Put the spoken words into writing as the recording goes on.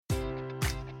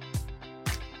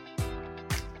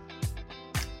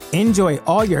Enjoy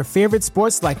all your favorite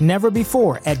sports like never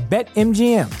before at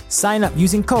BetMGM. Sign up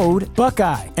using code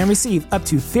Buckeye and receive up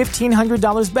to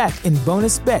 $1,500 back in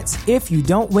bonus bets if you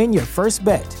don't win your first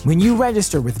bet. When you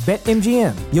register with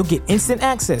BetMGM, you'll get instant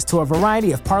access to a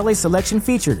variety of parlay selection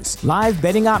features, live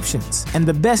betting options, and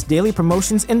the best daily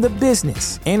promotions in the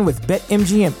business. And with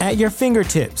BetMGM at your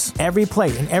fingertips, every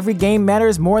play and every game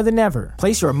matters more than ever.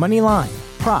 Place your money line,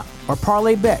 prop, or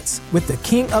parlay bets with the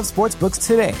king of sportsbooks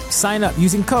today. Sign up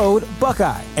using code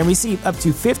Buckeye and receive up to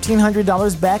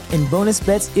 $1,500 back in bonus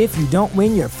bets if you don't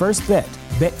win your first bet.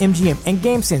 BetMGM and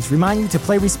GameSense remind you to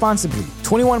play responsibly.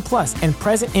 21 plus and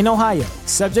present in Ohio,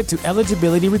 subject to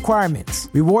eligibility requirements.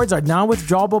 Rewards are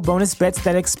non-withdrawable bonus bets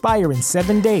that expire in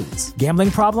 7 days. Gambling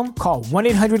problem? Call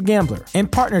 1-800-GAMBLER. In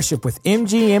partnership with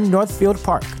MGM Northfield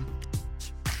Park.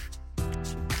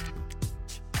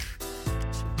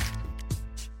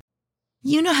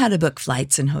 You know how to book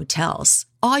flights and hotels.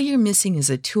 All you're missing is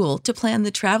a tool to plan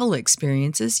the travel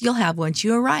experiences you'll have once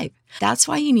you arrive. That's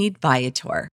why you need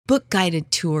Viator. Book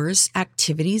guided tours,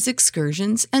 activities,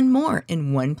 excursions, and more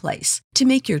in one place to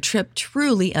make your trip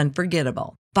truly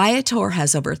unforgettable. Viator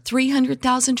has over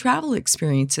 300,000 travel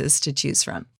experiences to choose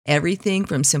from. Everything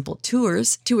from simple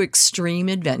tours to extreme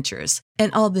adventures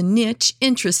and all the niche,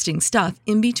 interesting stuff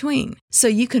in between. So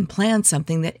you can plan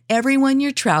something that everyone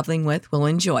you're traveling with will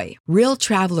enjoy. Real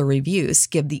traveler reviews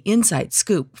give the inside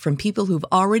scoop from people who've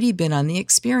already been on the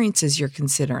experiences you're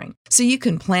considering. So you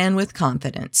can plan with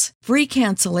confidence. Free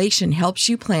cancellation helps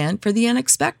you plan for the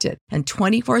unexpected. And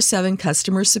 24/7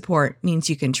 customer support means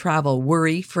you can travel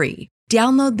worry-free.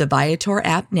 Download the Viator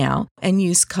app now and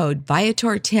use code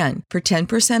Viator10 for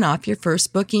 10% off your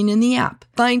first booking in the app.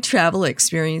 Find travel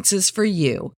experiences for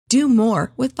you. Do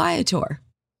more with Viator.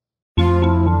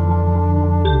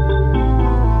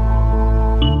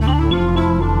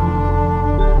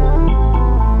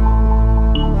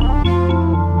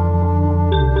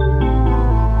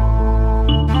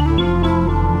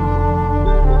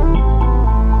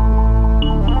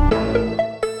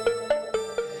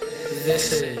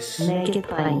 This is Make It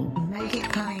Plain. Make It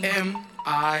Plain.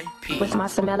 M.I.P. With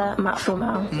Masamela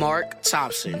Matfumo. Mark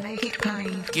Thompson. Make It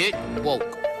Plain. Get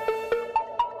woke.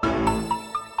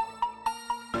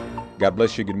 God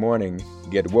bless you. Good morning.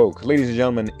 Get woke. Ladies and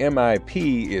gentlemen,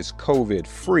 MIP is COVID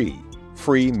free.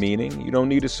 Free meaning you don't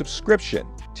need a subscription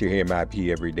to hear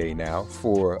MIP every day now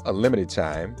for a limited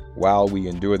time. While we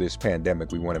endure this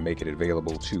pandemic, we want to make it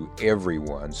available to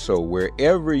everyone. So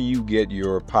wherever you get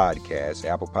your podcasts,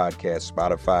 Apple Podcasts,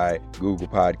 Spotify, Google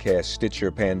Podcasts,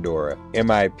 Stitcher, Pandora,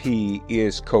 MIP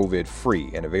is COVID free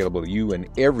and available to you and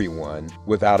everyone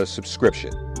without a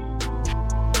subscription.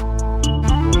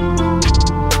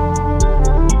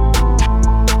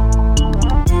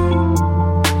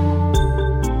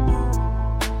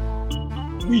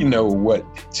 We know what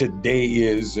today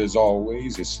is, as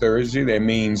always. It's Thursday. That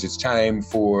means it's time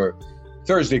for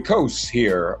Thursday Coast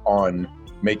here on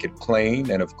Make It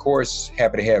Plain. And of course,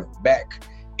 happy to have back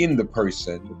in the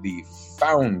person the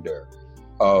founder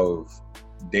of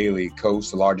Daily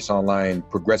Coast, the largest online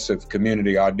progressive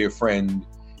community, our dear friend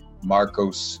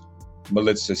Marcos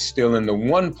Melitza, still in the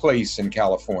one place in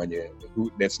California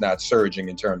that's not surging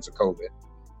in terms of COVID.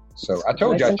 So I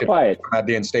told you I should come out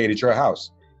there and stayed at your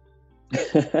house.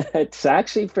 It's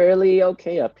actually fairly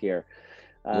okay up here.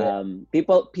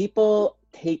 People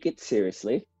take it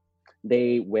seriously.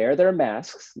 They wear their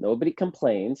masks. Nobody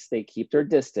complains. They keep their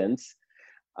distance.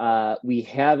 We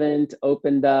haven't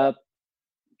opened up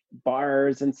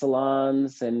bars and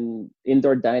salons and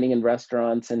indoor dining and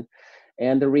restaurants.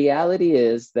 And the reality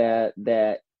is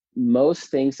that most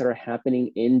things that are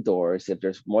happening indoors, if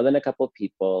there's more than a couple of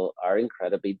people, are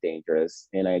incredibly dangerous.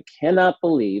 And I cannot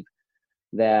believe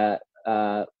that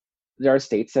there are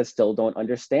states that still don't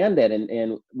understand that.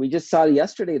 And we just saw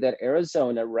yesterday that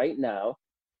Arizona right now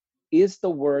is the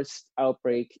worst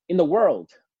outbreak in the world.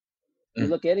 You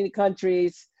look at any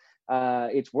countries,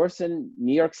 it's worse than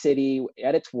New York City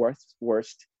at its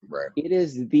worst. Right. It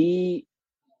is the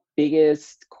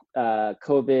biggest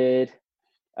COVID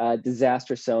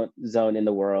disaster zone in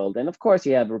the world. And of course,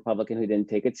 you have a Republican who didn't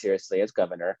take it seriously as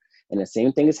governor. And the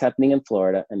same thing is happening in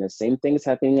Florida. And the same thing is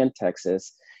happening in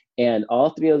Texas. And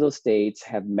all three of those states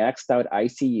have maxed out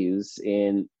ICUs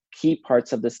in key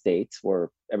parts of the states where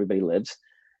everybody lives.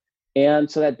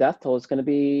 And so that death toll is going to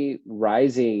be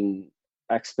rising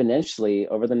exponentially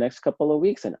over the next couple of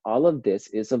weeks. And all of this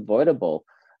is avoidable.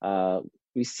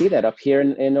 We see that up here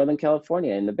in Northern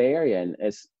California, in the Bay Area. And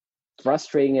as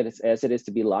frustrating as it is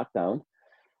to be locked down,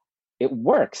 it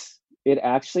works. It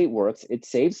actually works. It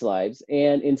saves lives.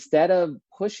 And instead of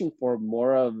pushing for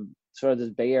more of sort of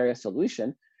this Bay Area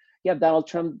solution, you have Donald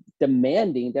Trump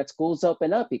demanding that schools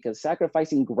open up because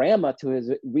sacrificing grandma to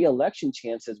his re-election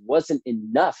chances wasn't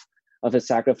enough of a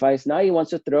sacrifice. Now he wants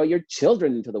to throw your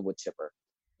children into the wood chipper.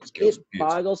 It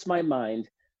boggles my mind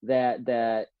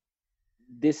that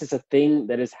this is a thing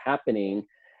that is happening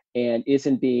and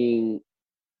isn't being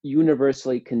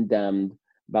universally condemned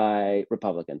by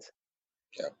Republicans.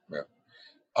 Yeah.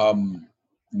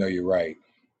 No, you're right.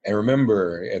 And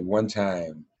remember, at one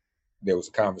time, there was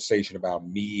a conversation about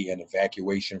me and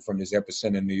evacuation from this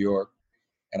epicenter in New York.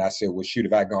 And I said, well, shoot,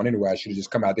 if I'd gone anywhere, I should have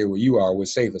just come out there where you are, would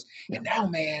save us. And now,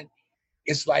 man,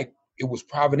 it's like it was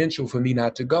providential for me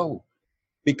not to go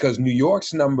because New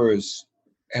York's numbers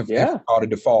have started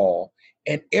to fall.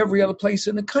 And every other place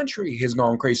in the country has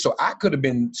gone crazy. So I could have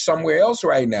been somewhere else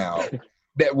right now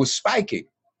that was spiking.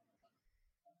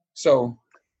 So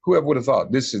whoever would have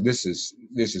thought this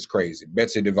is crazy.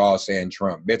 Betsy DeVos and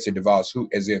Trump. Betsy DeVos, who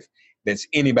as if that's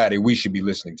anybody we should be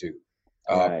listening to.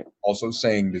 Right. Also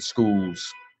saying that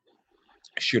schools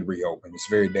should reopen. It's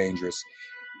very dangerous.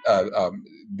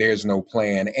 There's no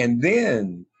plan. And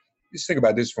then just think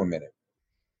about this for a minute.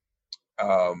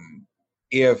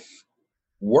 If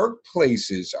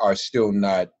workplaces are still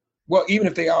not, well, even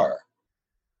if they are,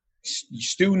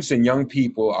 students and young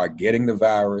people are getting the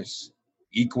virus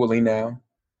equally now.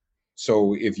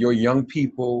 So if your young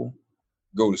people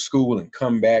go to school and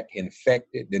come back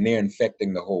infected, then they're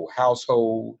infecting the whole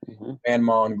household,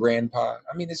 grandma and grandpa.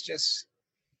 I mean, it's just,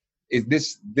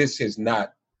 this is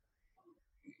not,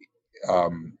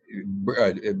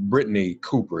 Brittany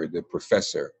Cooper, the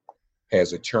professor,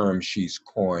 has a term she's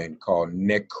coined called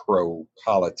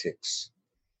necropolitics,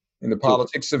 and the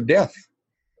politics of death.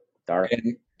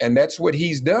 And that's what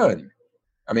he's done.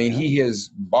 I mean, he has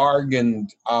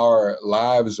bargained our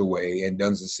lives away and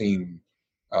doesn't seem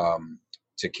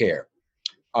to care.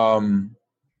 As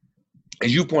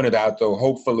you pointed out, though,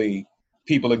 hopefully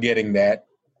people are getting that.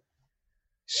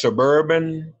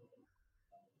 Suburban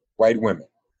white women,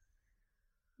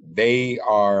 they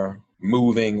are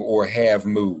moving or have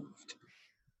moved.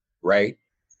 Right?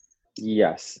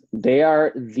 Yes. They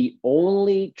are the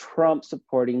only Trump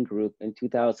supporting group in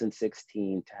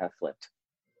 2016 to have flipped.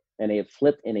 And they have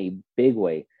flipped in a big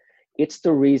way. It's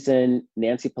the reason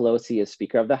Nancy Pelosi is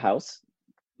Speaker of the House.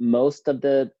 Most of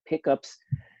the pickups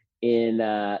in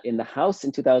the House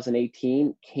in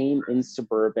 2018 came in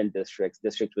suburban districts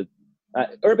with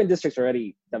urban districts are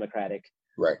already Democratic.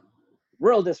 Right.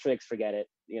 Rural districts, forget it.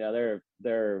 You know,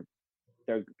 they're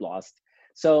lost.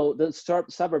 So the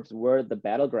suburbs were the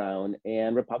battleground,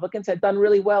 and Republicans had done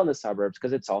really well in the suburbs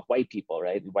because it's all white people,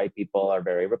 right? And white people are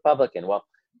very Republican. Well,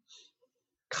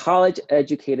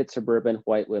 college-educated suburban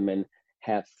white women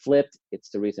have flipped. It's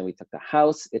the reason we took the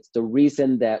House. It's the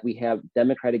reason that we have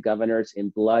Democratic governors in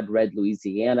blood red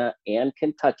Louisiana and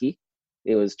Kentucky.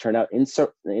 It was turned out in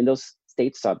those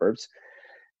state suburbs.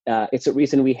 It's the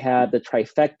reason we had the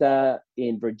trifecta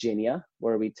in Virginia,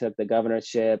 where we took the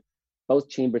governorship, both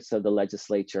chambers of the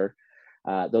legislature.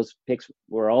 Those picks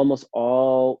were almost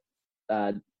all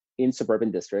in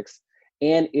suburban districts.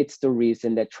 And it's the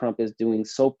reason that Trump is doing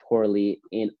so poorly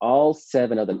in all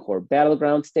 7 of the core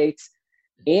battleground states.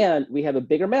 And we have a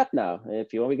bigger map now.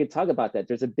 If you want, we can talk about that.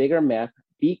 There's a bigger map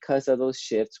because of those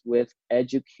shifts with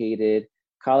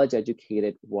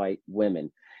college-educated white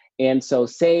women. And so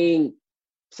saying,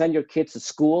 send your kids to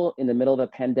school in the middle of a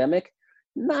pandemic,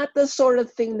 not the sort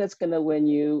of thing that's going to win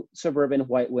you suburban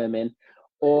white women.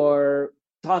 Or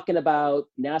talking about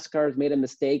NASCAR's made a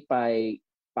mistake by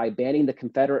banning the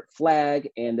Confederate flag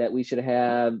and that we should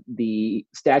have the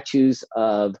statues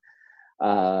of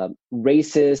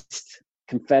racist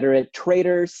Confederate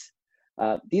traitors.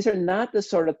 These are not the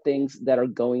sort of things that are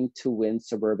going to win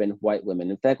suburban white women.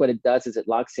 In fact, what it does is it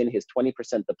locks in his 20%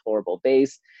 deplorable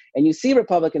base. And you see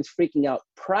Republicans freaking out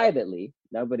privately.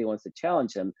 Nobody wants to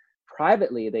challenge him.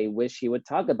 Privately, they wish he would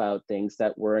talk about things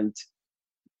that weren't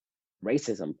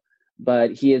racism.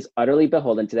 But he is utterly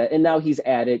beholden to that. And now he's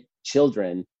added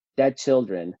dead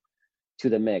children to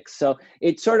the mix. So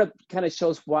it sort of kind of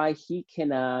shows why he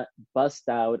cannot bust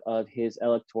out of his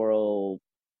electoral,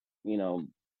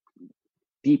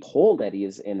 deep hole that he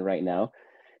is in right now,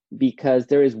 because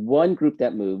there is one group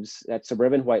that moves, that's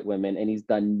suburban white women, and he's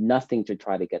done nothing to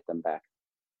try to get them back.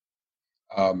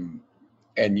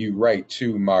 And you write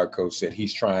too, Marcos, that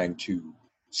he's trying to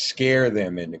scare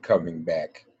them into coming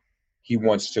back. He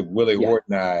wants to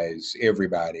organize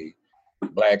everybody,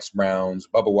 blacks, browns,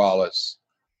 Bubba Wallace,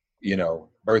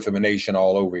 Birth of a Nation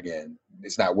all over again.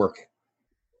 It's not working.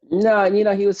 No, and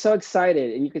he was so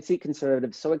excited, and you could see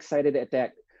conservatives so excited at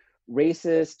that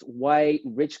racist white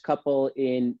rich couple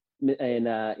in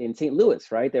St.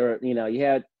 Louis, right? There were, you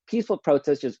had peaceful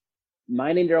protests just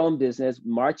minding their own business,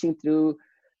 marching through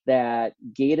that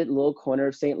gated little corner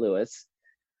of St. Louis,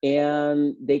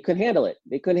 and they couldn't handle it.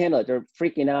 They couldn't handle it. They're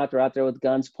freaking out. They're out there with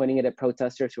guns pointing it at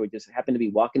protesters who just happened to be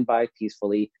walking by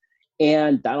peacefully.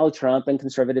 And Donald Trump and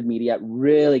conservative media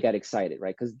really got excited,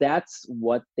 right? Because that's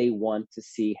what they want to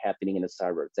see happening in the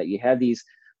suburbs, that you have these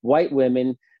white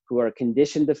women who are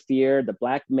conditioned to fear the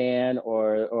black man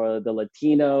or the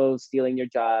Latino stealing your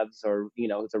jobs, or, you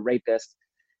know, who's a rapist.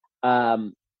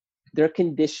 They're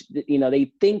conditioned, you know,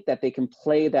 they think that they can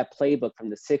play that playbook from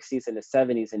the 60s and the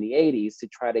 70s and the 80s to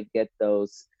try to get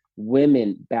those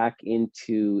women back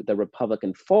into the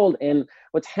Republican fold. And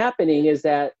what's happening is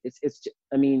that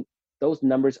I mean, those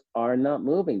numbers are not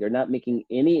moving. They're not making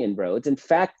any inroads. In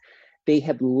fact, they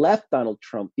have left Donald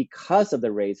Trump because of the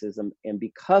racism and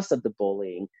because of the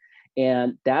bullying.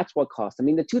 And that's what cost. I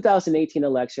mean, the 2018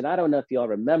 election, I don't know if you all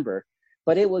remember,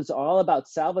 but it was all about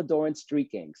Salvadoran street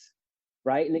gangs,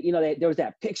 right? And, you know, there was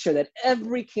that picture that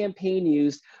every campaign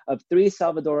used of 3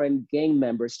 Salvadoran gang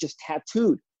members just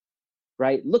tattooed,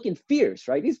 right? Looking fierce,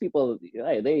 right? These people,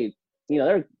 they, you know,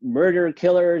 they're murder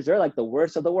killers. They're like the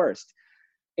worst of the worst.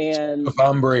 And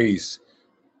hombres.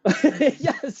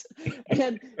 yes.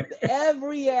 And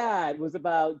every ad was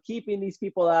about keeping these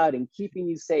people out and keeping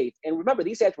you safe. And remember,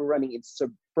 these ads were running in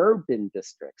suburban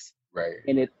districts. Right.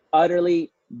 And it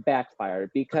utterly backfired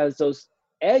because those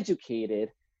educated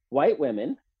white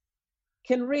women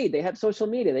can read. They have social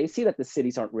media. They see that the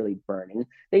cities aren't really burning.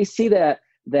 They see that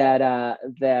they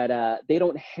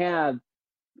don't have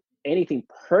anything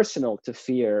personal to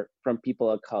fear from people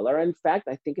of color. In fact,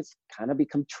 I think it's kind of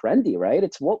become trendy, right?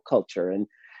 It's woke culture.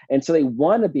 And so they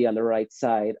want to be on the right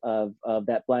side of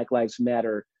that Black Lives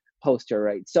Matter poster,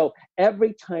 right? So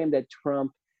every time that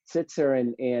Trump sits there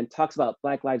and talks about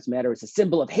Black Lives Matter as a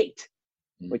symbol of hate,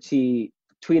 which he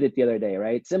tweeted the other day,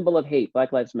 right? Symbol of hate,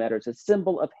 Black Lives Matter is a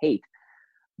symbol of hate.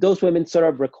 Those women sort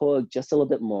of recoil just a little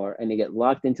bit more, and they get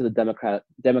locked into the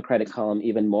Democratic column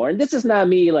even more. And this is not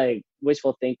me like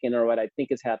wishful thinking or what I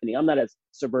think is happening. I'm not a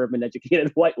suburban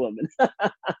educated white woman, but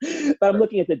I'm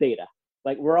looking at the data.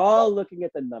 Like, we're all looking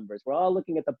at the numbers. We're all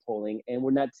looking at the polling, and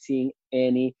we're not seeing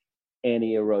any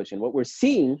erosion. What we're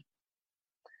seeing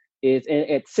is, and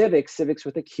at Civics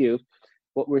with a Q,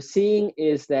 what we're seeing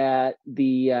is that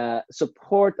the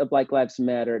support of Black Lives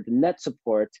Matter, the net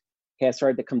support, has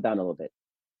started to come down a little bit.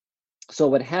 So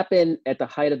what happened at the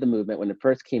height of the movement when it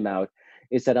first came out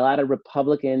is that a lot of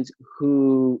Republicans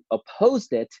who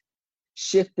opposed it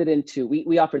shifted into,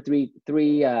 we offer three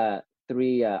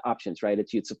options, right?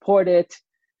 It's you'd support it,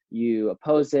 you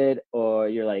oppose it, or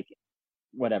you're like,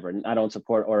 whatever, I don't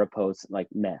support or oppose, like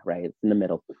meh, right? It's in the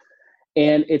middle.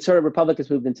 And it's sort of, Republicans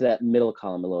moved into that middle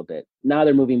column a little bit. Now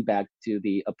they're moving back to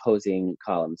the opposing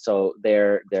column. So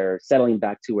they're settling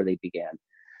back to where they began.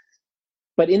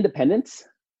 But independents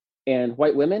and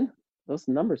white women, those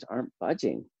numbers aren't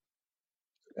budging.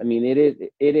 I mean,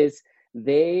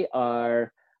 they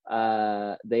are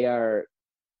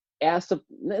as,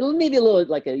 maybe a little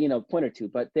like a point or two,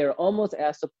 but they're almost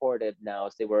as supportive now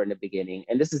as they were in the beginning.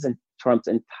 And this isn't Trump's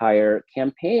entire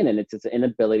campaign, and it's his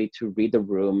inability to read the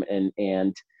room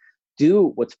and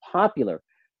do what's popular.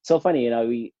 So funny,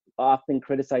 we often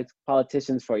criticize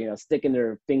politicians for sticking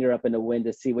their finger up in the wind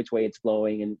to see which way it's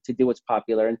blowing and to do what's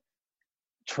popular. And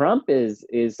Trump is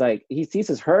like, he sees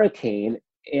his hurricane,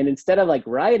 and instead of like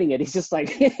riding it, he's just like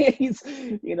he's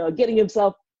getting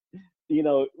himself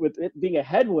with it being a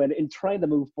headwind and trying to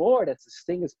move forward. That's this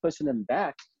thing is pushing him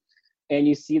back. And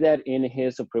you see that in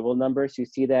his approval numbers. You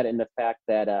see that in the fact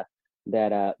that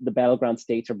the battleground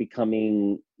states are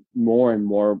becoming more and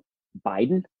more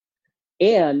Biden.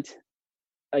 And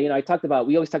we always talked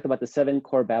about the 7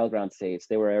 core battleground states.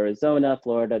 They were Arizona,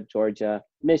 Florida, Georgia,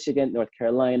 Michigan, North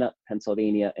Carolina,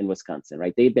 Pennsylvania, and Wisconsin,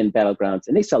 right? They've been battlegrounds,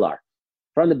 and they still are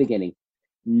from the beginning.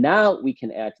 Now we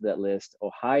can add to that list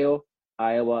Ohio,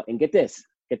 Iowa, and get this,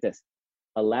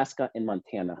 Alaska and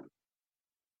Montana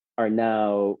are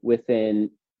now within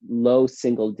low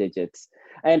single digits.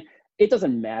 And it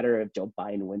doesn't matter if Joe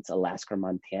Biden wins Alaska or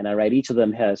Montana, right? Each of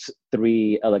them has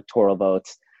 3 electoral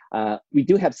votes. We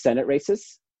do have Senate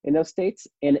races in those states,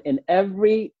 and in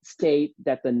every state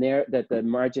that the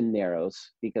margin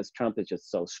narrows, because Trump is just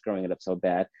so screwing it up so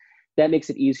bad, that makes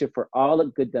it easier for all the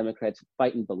good Democrats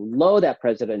fighting below that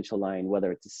presidential line,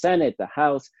 whether it's the Senate, the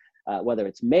House, whether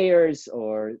it's mayors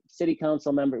or city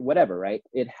council members, whatever, right?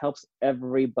 It helps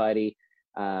everybody.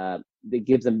 It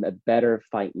gives them a better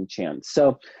fighting chance.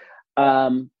 So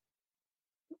to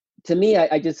me,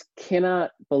 I just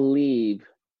cannot believe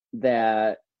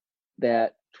that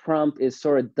Trump is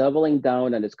sort of doubling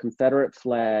down on his Confederate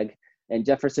flag and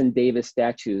Jefferson Davis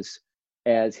statues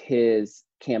as his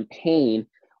campaign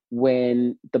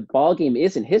when the ball game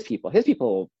isn't his people. His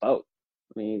people will vote.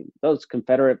 I mean, those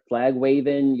Confederate flag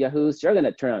waving yahoos, they're going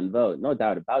to turn out and vote, no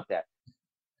doubt about that.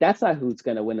 That's not who's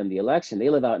going to win in the election. They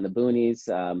live out in the boonies.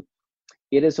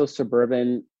 It is those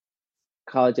suburban,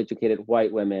 college-educated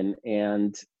white women,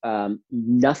 and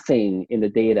nothing in the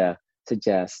data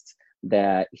suggests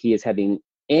that he is having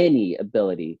any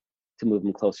ability to move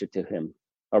them closer to him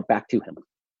or back to him.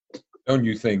 Don't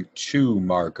you think, too,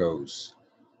 Marcos,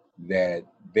 that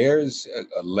there's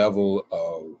a level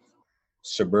of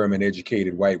suburban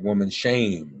educated white woman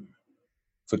shame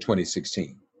for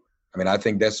 2016? I mean, I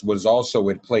think that's was also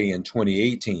at play in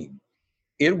 2018.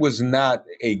 It was not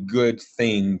a good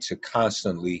thing to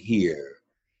constantly hear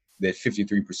that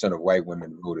 53% of white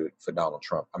women voted for Donald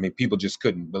Trump. I mean, people just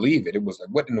couldn't believe it. It was like,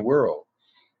 what in the world?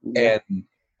 Yeah. And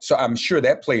so I'm sure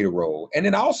that played a role. And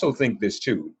then I also think this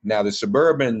too. Now, the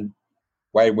suburban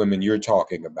white women you're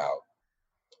talking about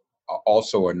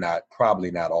also are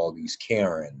probably not all these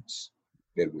Karens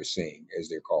that we're seeing, as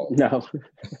they're called. No.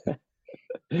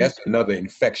 That's another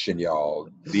infection, y'all.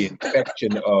 The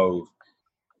infection of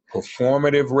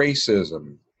performative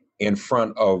racism in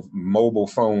front of mobile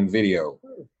phone video.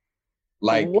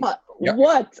 Like what?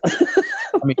 What?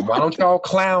 I mean, why don't y'all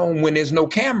clown when there's no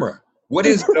camera? What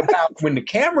is it about when the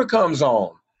camera comes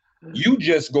on? You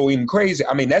just go even crazy.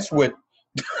 I mean, that's what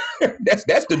that's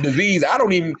the disease. I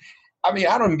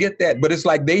don't get that. But it's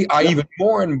like they are even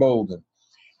more emboldened.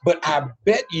 But I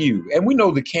bet you, and we know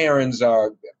the Karens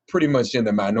are pretty much in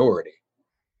the minority.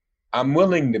 I'm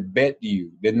willing to bet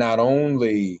you that not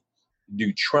only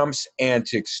do Trump's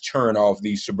antics turn off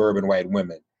these suburban white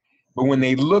women, but when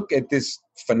they look at this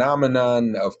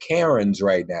phenomenon of Karens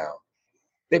right now,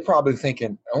 they're probably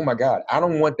thinking, oh my God, I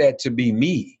don't want that to be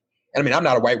me. And I mean, I'm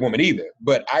not a white woman either,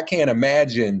 but I can't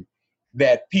imagine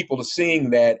that people are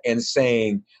seeing that and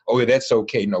saying, oh, yeah, that's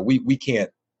okay. No, we can't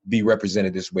be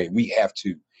represented this way. We have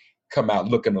to come out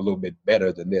looking a little bit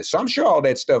better than this. So I'm sure all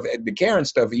that stuff, the Karen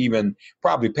stuff, even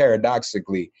probably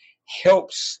paradoxically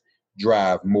helps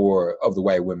drive more of the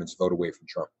white women's vote away from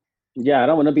Trump. Yeah, I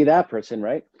don't want to be that person,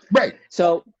 right? Right.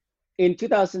 So in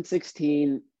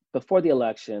 2016, before the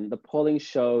election, the polling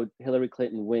showed Hillary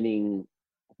Clinton winning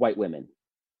white women,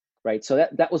 right? So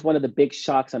that was one of the big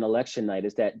shocks on election night,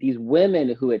 is that these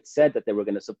women who had said that they were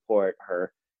going to support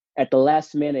her at the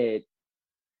last minute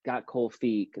got cold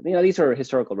feet. You know, these are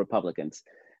historical Republicans.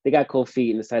 They got cold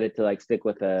feet and decided to stick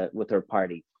with her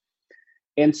party.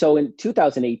 And so in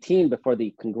 2018, before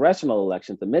the congressional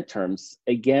elections, the midterms,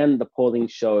 again, the polling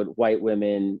showed white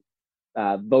women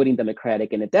voting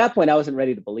Democratic. And at that point, I wasn't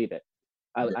ready to believe it.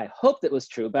 I hoped it was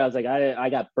true, but I was like,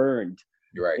 I got burned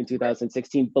in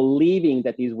 2016, believing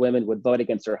that these women would vote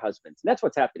against their husbands. And that's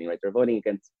what's happening, right?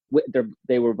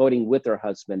 They were voting with their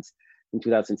husbands in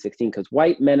 2016, because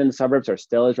white men in the suburbs are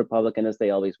still as Republican as they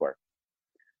always were.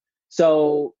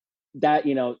 So that,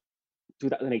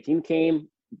 2018 came,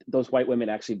 those white women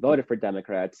actually voted for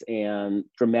Democrats and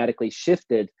dramatically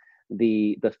shifted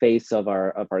the face of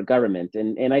our government.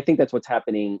 And I think that's what's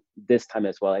happening this time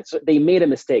as well. They made a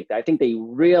mistake. I think they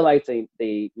realized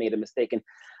they made a mistake. And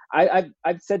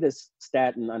I've said this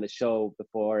stat on the show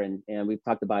before, and we've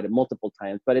talked about it multiple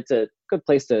times, but it's a good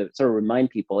place to sort of remind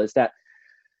people, is that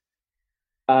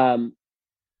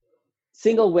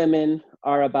single women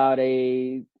are about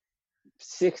a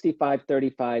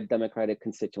 65-35 Democratic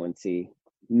constituency.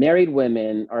 Married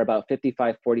women are about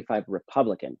 55-45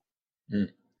 Republican.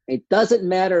 It doesn't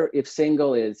matter if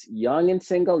single is young and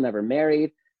single, never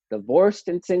married, divorced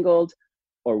and singled,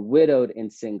 or widowed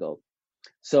and single.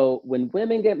 So when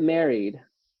women get married,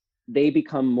 they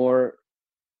become more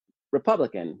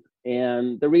Republican.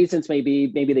 And the reasons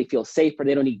maybe they feel safer.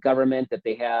 They don't need government, that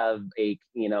they have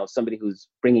somebody who's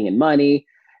bringing in money.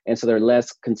 And so they're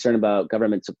less concerned about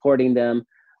government supporting them.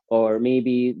 Or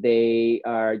maybe they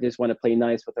just want to play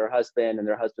nice with their husband, and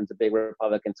their husband's a big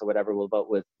Republican, so whatever, we'll vote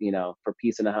with, for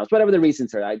peace in the house. Whatever the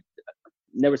reasons are, I've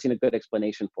never seen a good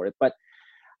explanation for it. But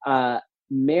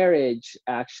marriage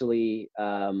actually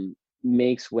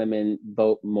makes women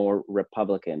vote more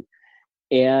Republican.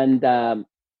 And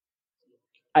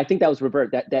I think that was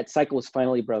reversed. That cycle was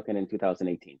finally broken in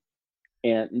 2018.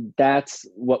 And that's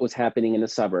what was happening in the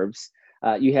suburbs.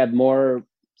 You had more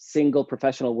single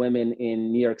professional women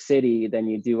in New York City than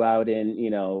you do out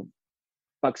in,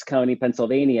 Bucks County,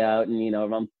 Pennsylvania, out in,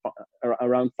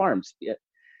 around farms.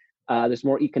 There's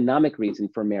more economic reason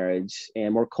for marriage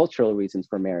and more cultural reasons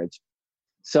for marriage.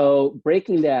 So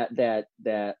breaking that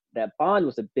bond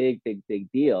was a big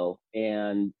deal.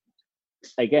 And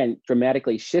again,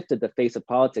 dramatically shifted the face of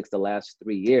politics the last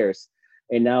 3 years.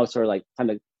 And now it's sort of like time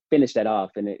to finish that off.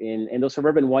 And those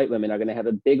suburban white women are going to have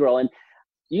a big role. And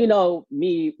you know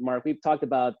me, Mark, we've talked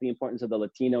about the importance of the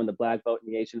Latino and the Black vote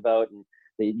and the Asian vote and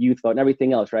the youth vote and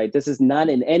everything else, right? This is not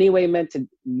in any way meant to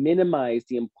minimize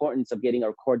the importance of getting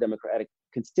our core Democratic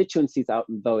constituencies out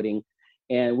and voting.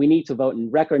 And we need to vote in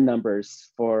record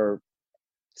numbers for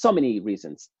so many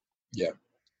reasons. Yeah.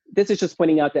 This is just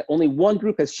pointing out that only one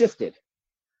group has shifted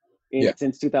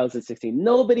since 2016.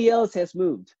 Nobody else has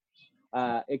moved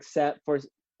except for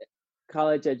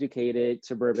college-educated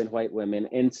suburban white women.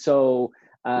 And so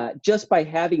just by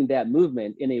having that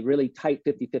movement in a really tight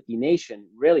 50-50 nation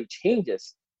really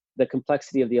changes the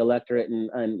complexity of the electorate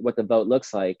and what the vote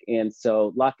looks like. And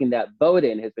so locking that vote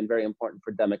in has been very important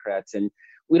for Democrats. And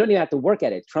we don't even have to work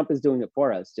at it. Trump is doing it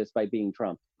for us just by being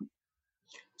Trump.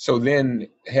 So then,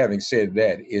 having said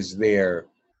that, is there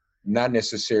not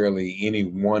necessarily any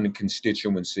one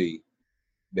constituency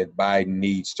that Biden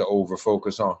needs to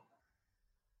over-focus on?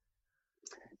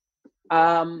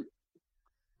 I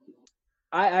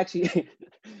actually,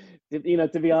 to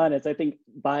be honest, I think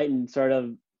Biden sort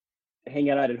of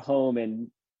hanging out at home and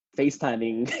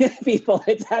FaceTiming people,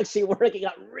 it's actually working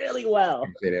out really well.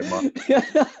 Say that, Mark.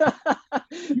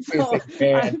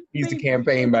 He's the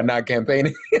campaign by not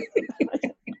campaigning.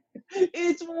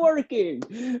 It's working.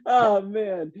 Oh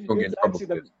man, it's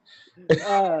actually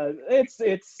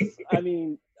it's. I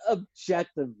mean,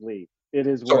 objectively, it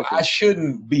is working. So I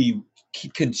shouldn't be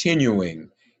continuing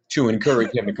to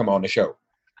encourage him to come on the show.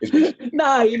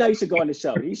 Nah, you should go on the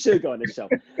show. He should go on the show.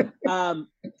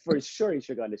 For sure, he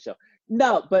should go on the show.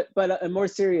 No, but a more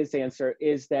serious answer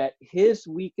is that his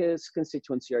weakest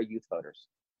constituency are youth voters,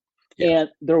 and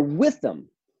they're with them,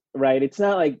 right? It's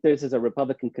not like this is a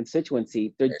Republican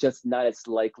constituency. They're just not as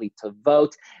likely to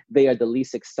vote. They are the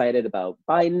least excited about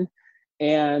Biden.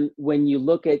 And when you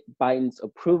look at Biden's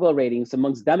approval ratings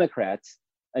amongst Democrats,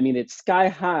 I mean, it's sky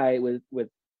high with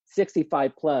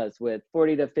 65 plus, with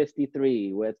 40 to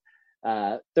 53, with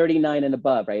 39 and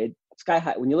above, right? It's sky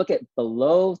high. When you look at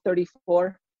below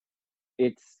 34,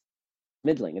 it's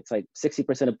middling. It's like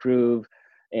 60% approve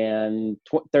and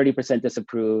 30%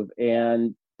 disapprove.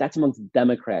 And that's amongst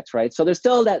Democrats, right? So there's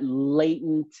still that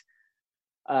latent,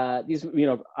 these,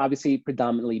 obviously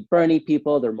predominantly Bernie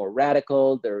people. They're more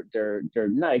radical. They're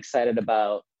not excited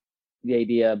about the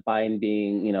idea of Biden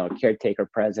being, a caretaker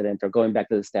president or going back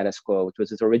to the status quo, which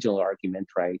was his original argument,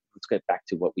 right? Let's get back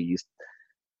to what we used,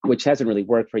 which hasn't really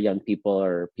worked for young people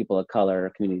or people of color,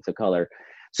 or communities of color.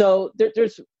 So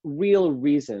there's real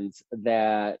reasons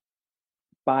that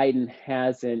Biden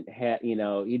hasn't had,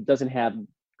 he doesn't have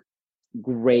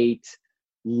great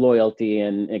loyalty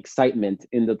and excitement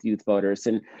in the youth voters.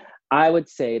 And I would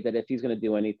say that if he's going to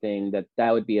do anything,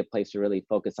 that would be a place to really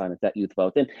focus on, is that youth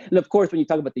vote. And of course, when you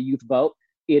talk about the youth vote,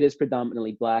 it is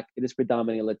predominantly Black, it is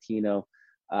predominantly Latino,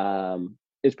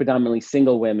 it's predominantly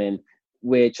single women,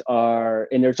 which are,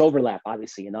 and there's overlap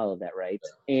obviously in all of that, right?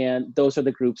 And those are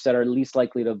the groups that are least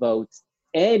likely to vote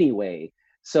anyway.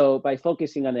 So by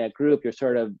focusing on that group, you're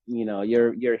sort of,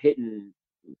 you're hitting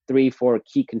 3-4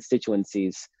 key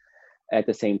constituencies at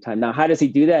the same time. Now, how does he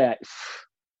do that?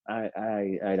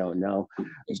 I don't know,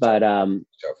 but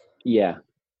yeah.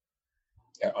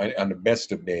 On the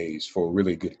best of days, for a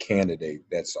really good candidate,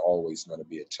 that's always going to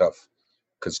be a tough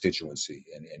constituency,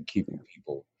 and keeping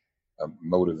people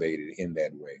motivated in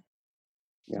that way.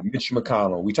 Yeah. Mitch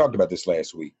McConnell, we talked about this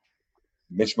last week.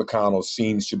 Mitch McConnell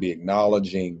seems to be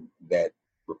acknowledging that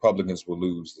Republicans will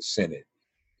lose the Senate.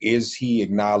 Is he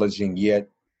acknowledging yet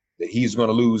that he's going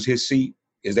to lose his seat?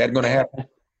 Is that going to happen?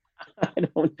 I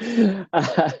don't.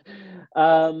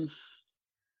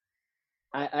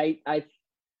 I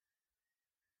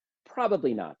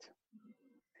probably not.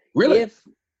 Really? If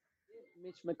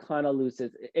Mitch McConnell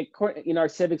loses, in our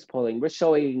civics polling, we're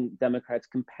showing Democrats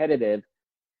competitive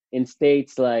in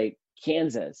states like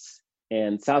Kansas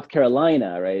and South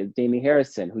Carolina, right? Jamie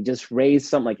Harrison, who just raised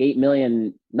something like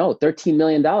 $13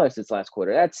 million this last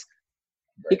quarter. That's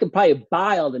he could probably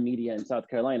buy all the media in South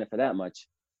Carolina for that much.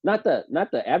 Not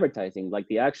the advertising, like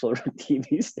the actual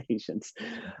TV stations.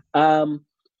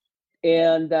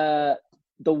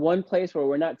 The one place where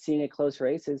we're not seeing a close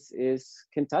race is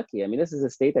Kentucky. I mean, this is a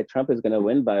state that Trump is going to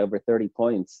win by over 30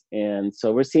 points. And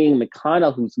so we're seeing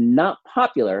McConnell, who's not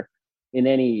popular in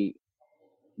any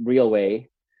real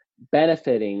way,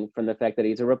 benefiting from the fact that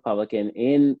he's a Republican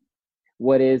in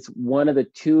what is one of the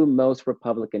two most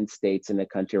Republican states in the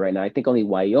country right now. I think only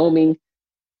Wyoming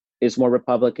is more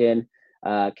Republican.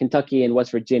 Kentucky and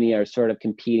West Virginia are sort of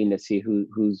competing to see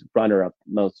who's runner-up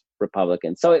most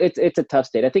Republican. So it's a tough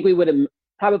state. I think we would have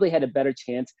probably had a better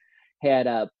chance had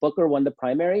Booker won the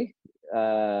primary,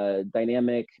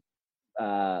 dynamic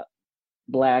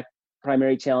Black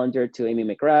primary challenger to Amy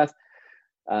McGrath.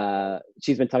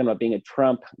 She's been talking about being a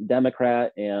Trump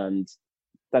Democrat, and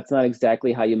that's not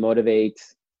exactly how you motivate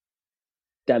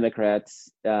Democrats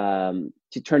to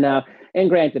turn out. And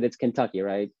granted, it's Kentucky,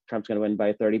 right? Trump's going to win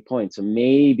by 30 points, so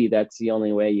maybe that's the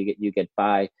only way you get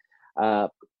by.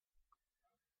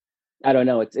 I don't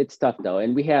know. It's tough though.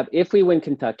 And if we win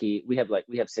Kentucky, we have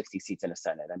 60 seats in the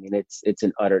Senate. I mean, it's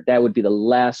an utter, that would be the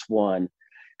last one.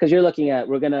 Because you're looking at,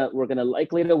 we're gonna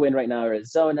likely to win right now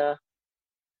Arizona,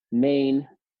 Maine,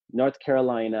 North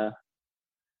Carolina,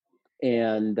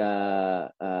 and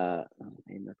North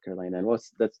Carolina, and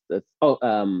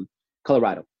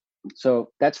Colorado.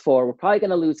 So that's 4. We're probably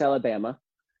gonna lose Alabama.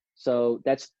 So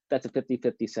that's a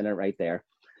 50-50 Senate right there.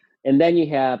 And then you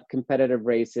have competitive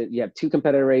races. You have 2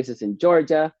 competitive races in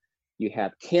Georgia. You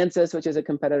have Kansas, which is a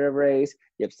competitive race.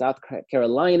 You have South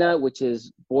Carolina, which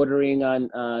is bordering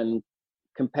on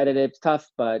competitive, tough,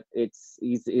 but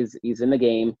he's in the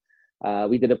game.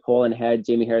 We did a poll and had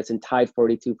Jamie Harrison tied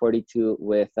 42-42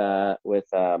 with the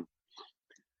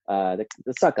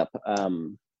suck up,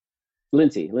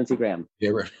 Lindsey Graham.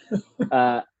 Yeah,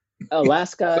 right.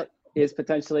 Alaska is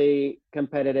potentially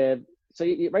competitive. So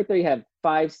right there, you have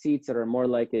 5 seats that are more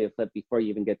likely to flip before you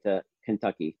even get to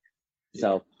Kentucky. Yeah.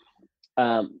 So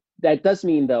that does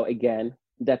mean, though, again,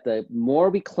 that the more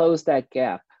we close that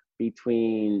gap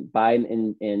between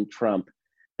Biden and Trump,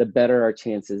 the better our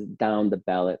chances down the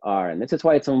ballot are. And this is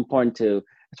why it's so important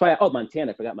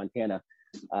Montana, I forgot Montana.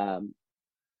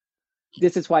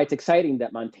 This is why it's exciting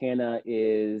that Montana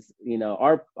is,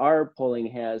 our polling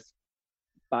has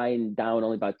Biden down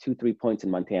only about 2-3 points in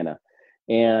Montana.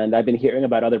 And I've been hearing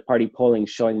about other party polling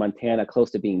showing Montana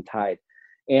close to being tied.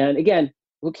 And again,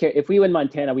 who cares? If we win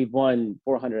Montana, we've won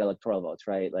 400 electoral votes,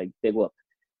 right? Like, they will.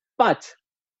 But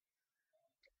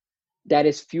that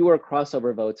is fewer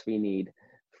crossover votes we need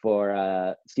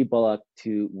for Steve Bullock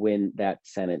to win that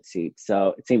Senate seat.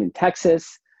 So it's same in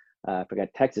Texas. I forgot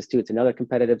Texas too. It's another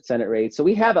competitive Senate race. So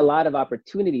we have a lot of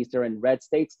opportunities. They're in red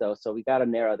states though. So we got to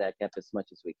narrow that gap as much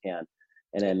as we can.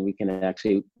 And then we can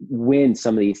actually win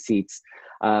some of these seats,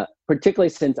 particularly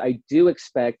since I do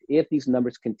expect, if these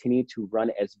numbers continue to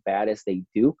run as bad as they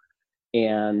do,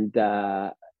 and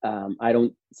I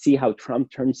don't see how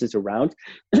Trump turns this around,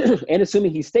 and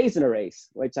assuming he stays in a race,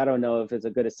 which I don't know if it's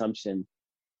a good assumption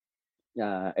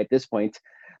at this point,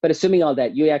 but assuming all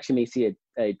that, you actually may see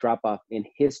a drop-off in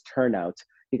his turnout,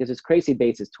 because his crazy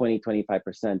base is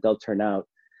 20-25%. They'll turn out.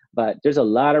 But there's a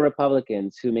lot of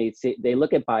Republicans who may say, they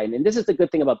look at Biden, and this is the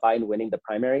good thing about Biden winning the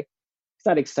primary. It's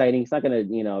not exciting. It's not going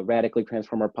to, radically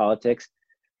transform our politics.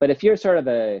 But if you're sort of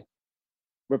a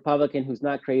Republican who's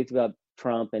not crazy about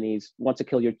Trump and he wants to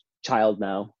kill your child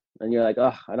now, and you're like,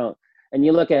 oh, I don't. And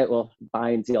you look at, well,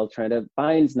 Biden's the alternative.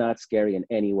 Biden's not scary in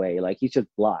any way. Like, he's just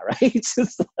blah, right? He's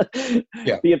just the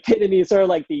epitome, sort of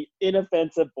like the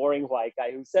inoffensive, boring white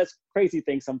guy who says crazy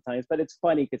things sometimes, but it's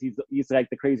funny because he's like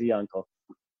the crazy uncle.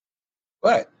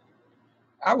 But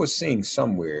I was seeing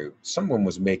somewhere, someone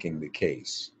was making the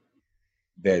case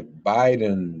that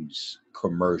Biden's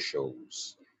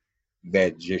commercials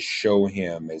that just show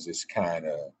him as this kind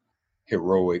of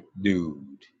heroic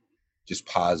dude, just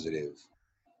positive,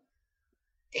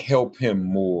 help him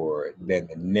more than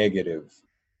the negative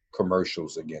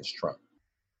commercials against Trump.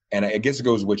 And I guess it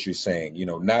goes with what you're saying,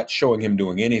 not showing him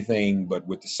doing anything, but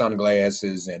with the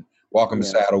sunglasses and walking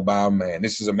beside Obama, and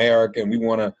this is America, and we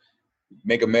want to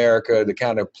make America the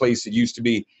kind of place it used to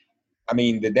be. I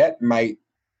mean, that might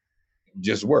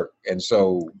just work. And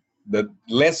so the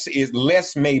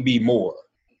less may be more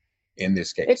in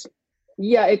this case.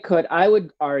 It could. I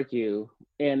would argue,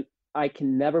 and I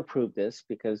can never prove this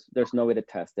because there's no way to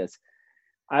test this.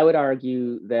 I would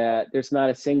argue that there's not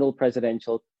a single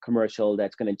presidential commercial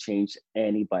that's going to change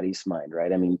anybody's mind,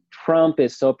 right? I mean, Trump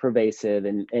is so pervasive,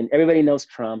 and everybody knows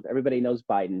Trump, everybody knows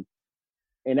Biden.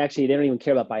 And actually, they don't even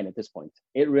care about Biden at this point.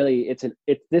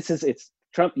 It's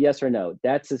Trump, yes or no.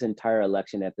 That's his entire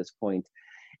election at this point.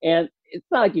 And it's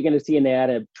not like you're going to see an ad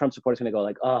of Trump supporters going to go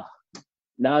like, oh,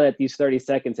 now that these 30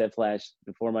 seconds have flashed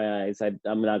before my eyes,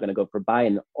 I'm not going to go for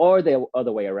Biden, or the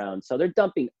other way around. So they're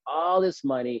dumping all this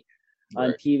money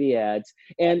on TV ads.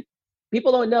 And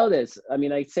people don't know this. I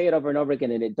mean, I say it over and over again,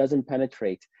 and it doesn't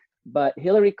penetrate. But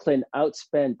Hillary Clinton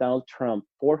outspent Donald Trump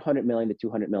 $400 million to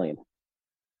 $200 million.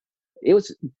 It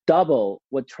was double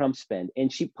what Trump spent,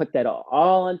 and she put that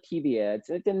all on TV ads.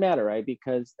 And it didn't matter, right?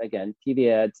 Because, again,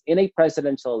 TV ads in a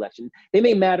presidential election, they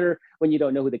may matter when you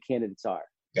don't know who the candidates are.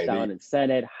 Maybe. Down in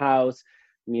Senate, House,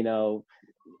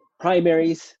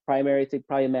 primaries, they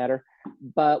probably matter.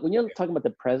 But when you're talking about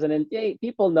the president,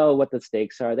 people know what the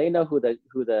stakes are. They know who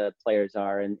the players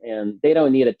are, and they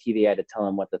don't need a TVA to tell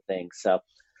them what to think. So,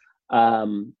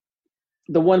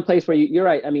 the one place where you're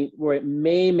right, I mean, where it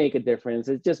may make a difference,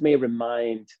 it just may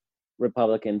remind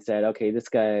Republicans that, okay, this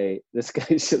guy is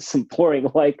just some boring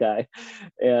white guy,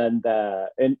 and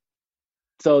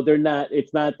so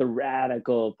it's not the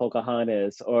radical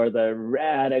Pocahontas or the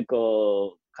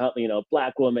radical,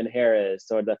 black woman Harris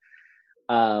or the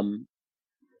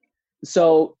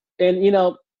so,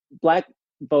 and black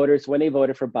voters, when they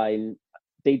voted for Biden,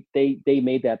 they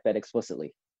made that bet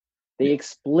explicitly.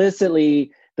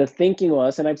 The thinking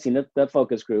was, and I've seen the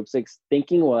focus groups,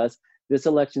 thinking was, this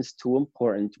election's too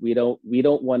important. We don't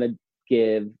want to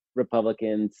give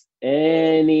Republicans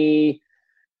any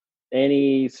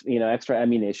extra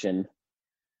ammunition.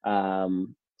 So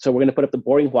we're going to put up the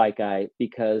boring white guy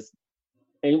because,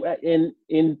 in a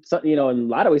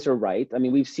lot of ways we're right. I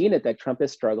mean, we've seen it that Trump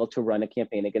has struggled to run a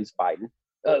campaign against Biden.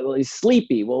 Well, he's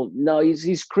sleepy. Well, no,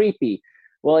 he's creepy.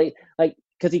 Well,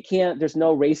 because he can't. There's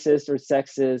no racist or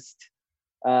sexist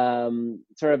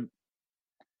sort of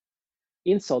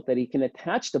insult that he can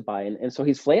attach to Biden, and so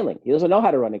he's flailing. He doesn't know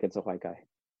how to run against a white guy.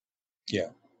 Yeah,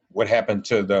 what happened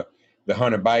to the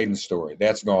Hunter Biden story?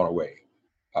 That's gone away.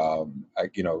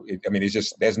 It's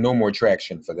just there's no more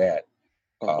traction for that.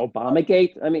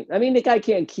 Obamagate. I mean, the guy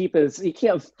can't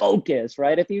focus,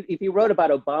 right? If you wrote about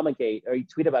Obamagate or you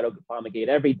tweet about Obamagate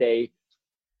every day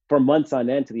for months on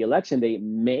end to the election day,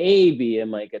 maybe it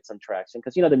might get some traction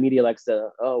because the media likes to,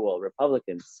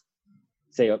 Republicans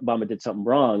say Obama did something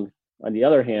wrong. On the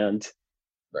other hand,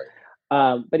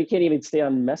 right. But he can't even stay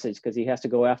on message because he has to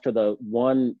go after the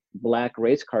one black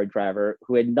race car driver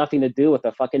who had nothing to do with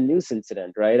the fucking noose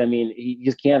incident, right? I mean, he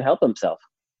just can't help himself.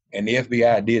 And the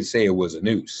FBI did say it was a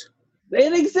noose.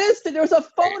 It existed. There was a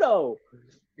photo.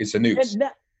 It's a noose.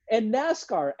 And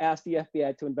NASCAR asked the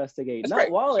FBI to investigate, That's not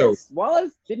right. Wallace.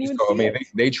 Wallace didn't even see it.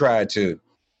 They tried to,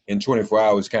 in 24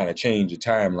 hours, kind of change the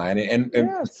timeline. And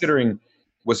considering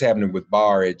what's happening with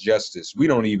Barr at Justice, we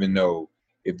don't even know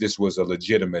if this was a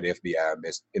legitimate FBI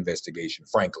investigation,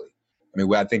 frankly. I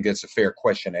mean, I think that's a fair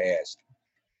question to ask.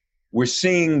 We're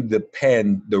seeing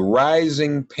the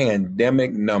rising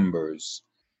pandemic numbers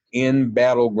in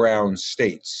battleground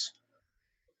states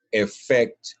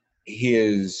affect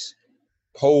his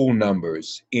poll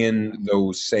numbers in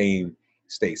those same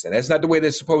states. And that's not the way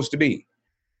they're supposed to be.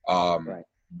 Right.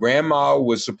 Grandma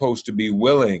was supposed to be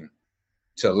willing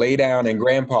to lay down, and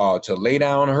Grandpa to lay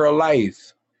down her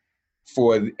life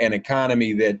for an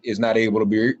economy that is not able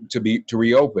to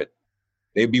reopen.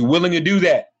 They'd be willing to do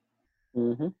that.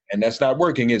 Mm-hmm. And that's not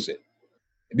working, is it?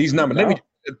 These numbers, No.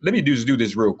 let me do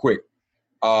this real quick.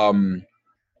 The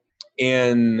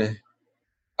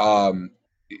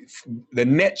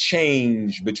net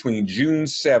change between June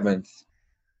 7th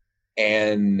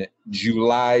and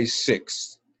July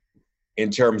 6th in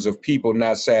terms of people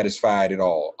not satisfied at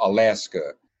all.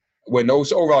 Alaska,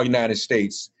 overall United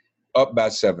States up by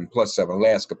 7, +7,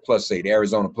 Alaska +8,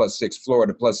 Arizona +6,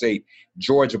 Florida +8,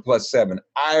 Georgia +7,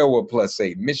 Iowa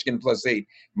 +8, Michigan +8,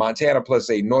 Montana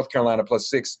 +8, North Carolina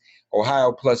 +6,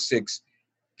 Ohio +6,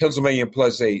 Pennsylvania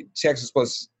 +8, Texas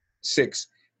 +6,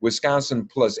 Wisconsin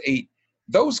 +8.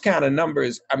 Those kind of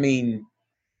numbers, I mean,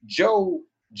 Joe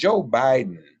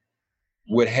Biden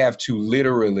would have to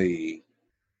literally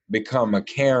become a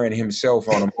Karen himself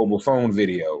on a mobile phone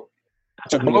video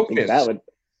to blow this.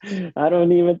 I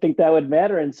don't even think that would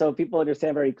matter. And so people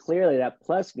understand very clearly that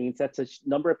plus means that's a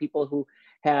number of people who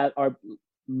are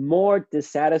more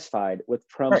dissatisfied with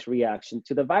Trump's reaction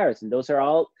to the virus. And those are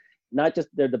all not just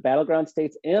they're the battleground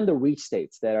states and the reach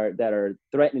states that are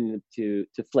threatening to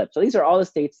flip. So these are all the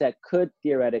states that could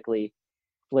theoretically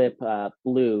flip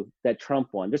blue that Trump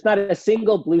won. There's not a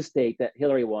single blue state that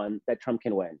Hillary won that Trump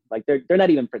can win. Like they're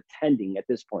not even pretending at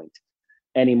this point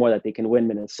anymore that they can win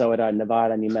Minnesota,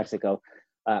 Nevada, New Mexico,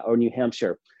 or New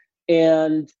Hampshire.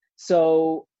 And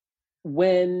so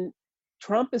when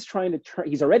Trump is trying to turn,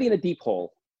 he's already in a deep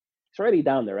hole. He's already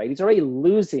down there, right? He's already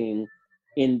losing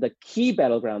in the key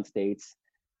battleground states,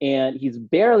 and he's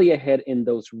barely ahead in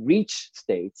those reach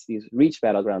states, these reach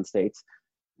battleground states,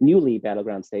 newly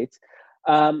battleground states.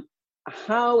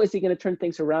 How is he going to turn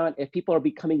things around if people are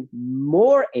becoming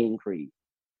more angry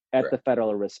at the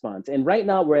federal response? And right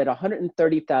now we're at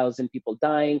 130,000 people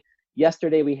dying.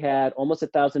 Yesterday we had almost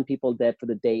 1,000 people dead for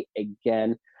the day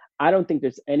again. I don't think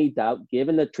there's any doubt,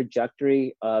 given the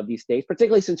trajectory of these states,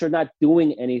 particularly since they're not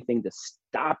doing anything to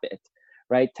stop it,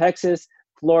 right? Texas,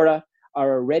 Florida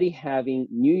are already having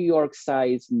New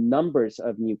York-sized numbers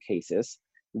of new cases.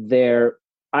 Their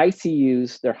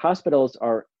ICUs, their hospitals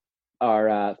are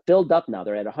are filled up now.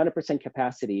 They're at 100%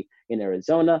 capacity in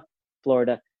Arizona,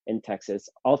 Florida, and Texas.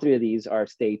 All three of these are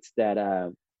states that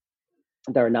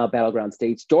are now battleground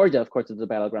states. Georgia, of course, is a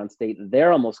battleground state.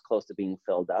 They're almost close to being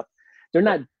filled up. They're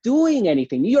not doing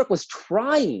anything. New York was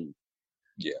trying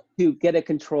to get a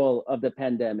control of the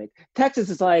pandemic. Texas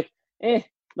is like,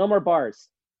 no more bars.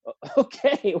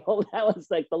 Okay, well, that was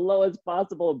like the lowest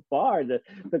possible bar to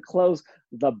close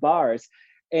the bars.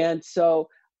 And so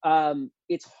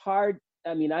it's hard.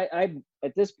 I mean, I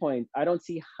at this point, I don't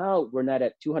see how we're not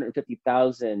at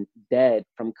 250,000 dead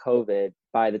from COVID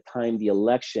by the time the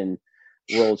election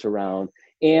rolls around.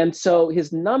 And so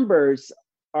his numbers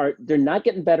they're not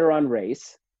getting better on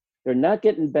race. They're not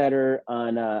getting better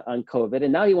on COVID.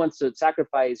 And now he wants to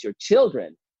sacrifice your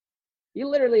children. He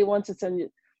literally wants to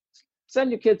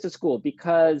send your kids to school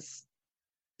because,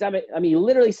 he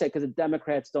literally said because the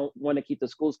Democrats don't want to keep the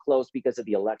schools closed because of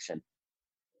the election.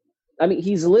 I mean,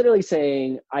 he's literally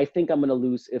saying, I think I'm going to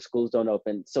lose if schools don't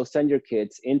open. So send your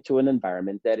kids into an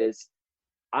environment that is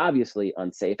obviously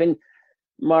unsafe. And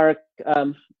Mark,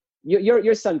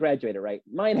 your son graduated, right?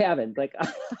 Mine haven't. Like,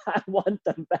 I want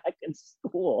them back in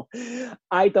school.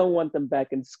 I don't want them back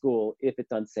in school if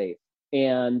it's unsafe.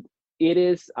 And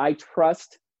I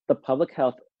trust the public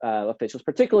health officials,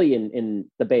 particularly in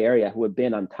the Bay Area, who have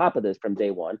been on top of this from day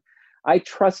one. I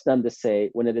trust them to say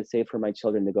when it is safe for my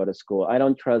children to go to school. I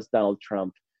don't trust Donald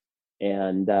Trump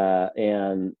and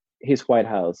his White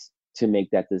House to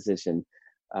make that decision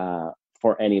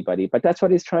for anybody. But that's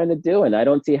what he's trying to do, and I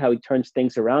don't see how he turns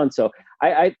things around. So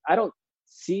I don't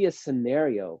see a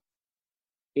scenario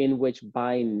in which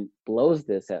Biden blows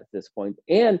this at this point.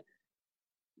 And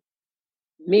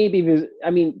maybe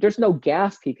there's no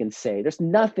gasp he can say. There's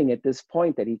nothing at this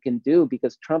point that he can do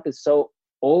because Trump is so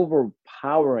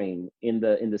overpowering in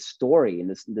the story, in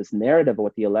this narrative of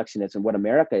what the election is and what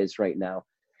America is right now,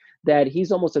 that he's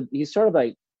sort of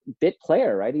like bit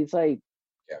player, right? He's like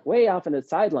way off on the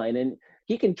sideline, and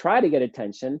he can try to get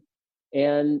attention,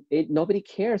 and nobody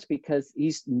cares because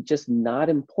he's just not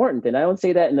important. And I don't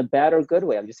say that in a bad or good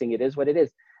way. I'm just saying it is what it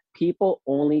is. People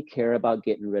only care about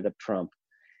getting rid of Trump.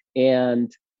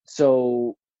 And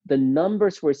so the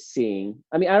numbers we're seeing,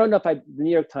 I don't know if the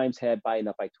New York Times had Biden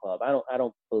up by 12. I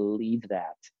don't believe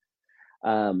that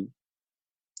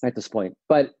at this point,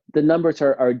 but the numbers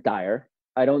are dire.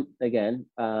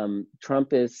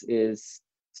 Trump is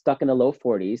stuck in the low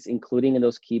 40s, including in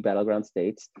those key battleground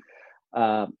states.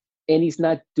 And he's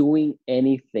not doing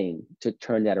anything to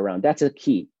turn that around. That's a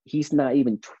key. He's not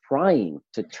even trying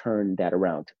to turn that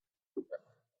around.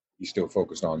 He's still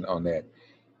focused on that.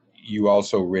 You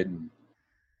also written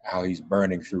how he's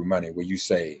burning through money, where you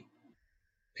say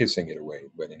pissing it away,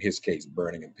 but in his case,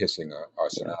 burning and pissing are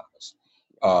synonymous.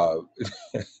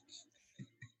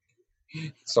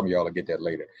 Some of y'all will get that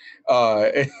later.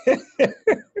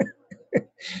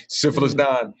 Syphilis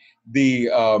Don.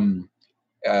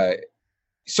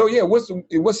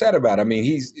 What's that about? I mean,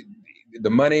 he's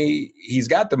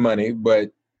got the money,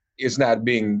 but it's not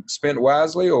being spent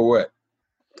wisely, or what?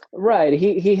 Right.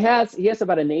 He has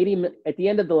about at the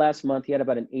end of the last month, he had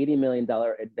about an $80 million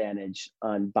advantage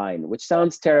on Biden, which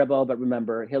sounds terrible. But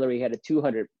remember, Hillary had it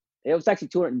was actually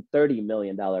 $230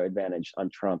 million advantage on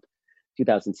Trump,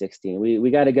 2016. We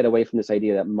got to get away from this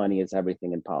idea that money is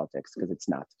everything in politics, because it's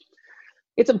not.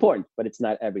 It's important, but it's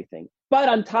not everything. But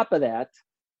on top of that,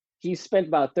 he spent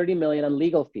about $30 million on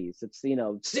legal fees. It's,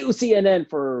 sue CNN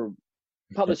for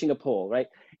publishing a poll, right?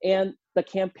 And the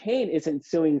campaign isn't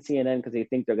suing CNN because they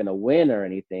think they're going to win or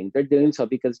anything. They're doing so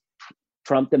because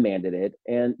Trump demanded it,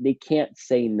 and they can't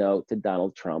say no to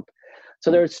Donald Trump. So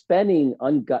they're spending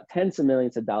tens of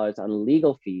millions of dollars on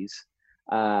legal fees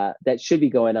that should be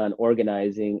going on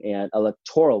organizing and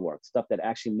electoral work, stuff that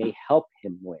actually may help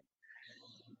him win.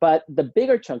 But the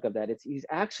bigger chunk of that is he's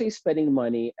actually spending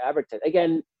money advertising.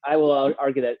 Again, I will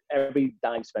argue that every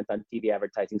dime spent on TV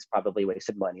advertising is probably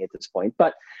wasted money at this point.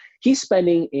 But he's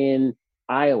spending in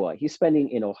Iowa. He's spending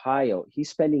in Ohio.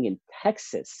 He's spending in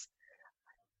Texas.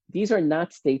 These are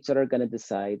not states that are going to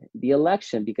decide the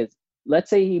election, because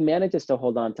let's say he manages to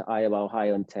hold on to Iowa,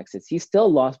 Ohio, and Texas. He's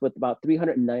still lost with about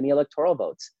 390 electoral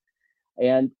votes.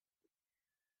 And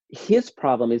his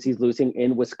problem is he's losing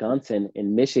in Wisconsin,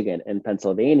 in Michigan, and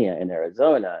Pennsylvania, and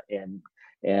Arizona, and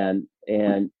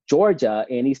Georgia,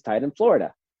 and he's tied in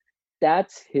Florida.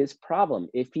 That's his problem.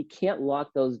 If he can't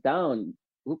lock those down,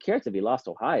 who cares if he lost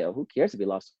Ohio? Who cares if he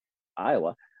lost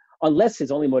Iowa? Unless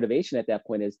his only motivation at that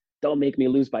point is, don't make me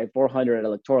lose by 400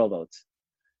 electoral votes.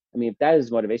 I mean, if that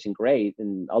is motivation, great,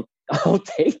 and I'll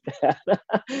take that.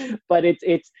 But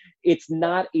it's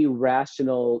not a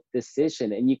rational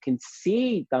decision, and you can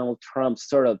see Donald Trump's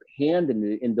sort of hand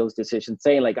in those decisions,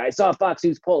 saying like, I saw a Fox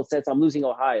News poll says I'm losing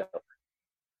Ohio.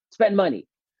 Spend money,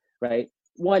 right?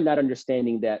 One, not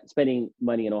understanding that spending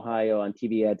money in Ohio on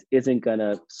TV ads isn't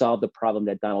gonna solve the problem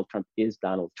that Donald Trump is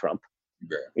Donald Trump.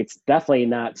 Yeah. It's definitely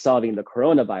not solving the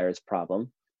coronavirus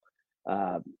problem.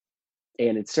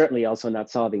 And it's certainly also not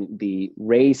solving the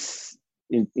race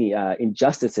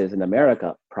injustices in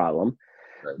America problem.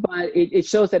 Right. But it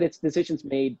shows that it's decisions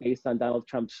made based on Donald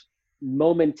Trump's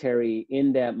momentary,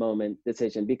 in that moment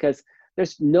decision, because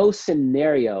there's no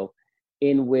scenario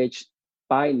in which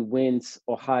Biden wins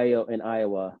Ohio and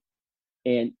Iowa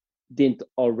and didn't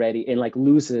already, and like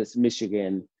loses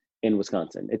Michigan and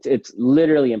Wisconsin. It's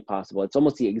literally impossible. It's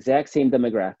almost the exact same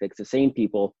demographics, the same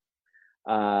people.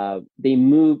 They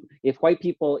move. If white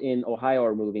people in Ohio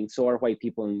are moving, so are white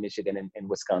people in Michigan and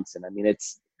Wisconsin. I mean,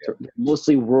 it's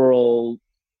mostly rural,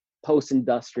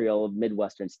 post-industrial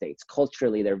Midwestern states.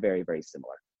 Culturally, they're very, very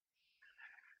similar.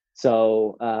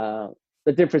 So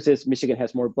the difference is Michigan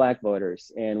has more Black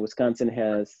voters, and Wisconsin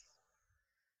has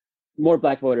more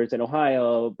Black voters than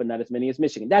Ohio, but not as many as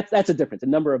Michigan. That's a difference. The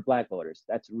number of Black voters.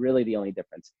 That's really the only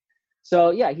difference.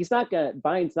 So yeah,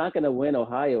 Biden's not gonna win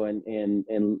Ohio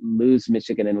and lose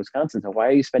Michigan and Wisconsin. So why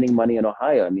are you spending money in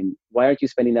Ohio? I mean, why aren't you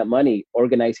spending that money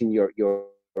organizing your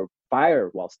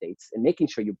firewall states and making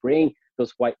sure you bring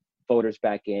those white voters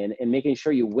back in and making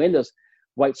sure you win those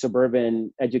white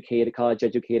suburban educated, college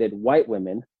educated white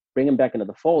women, bring them back into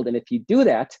the fold. And if you do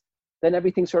that, then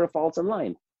everything sort of falls in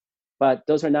line. But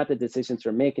those are not the decisions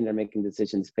they're making. They're making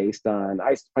decisions based on,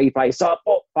 if I saw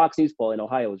a Fox News poll in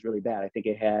Ohio was really bad. I think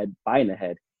it had Biden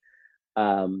ahead.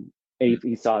 And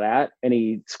he saw that, and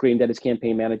he screamed at his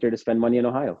campaign manager to spend money in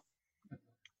Ohio.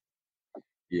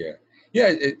 Yeah.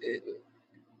 Yeah.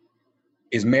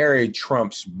 Is Mary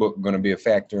Trump's book going to be a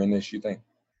factor in this, you think?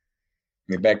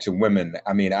 I mean, back to women.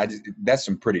 I mean, that's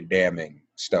some pretty damning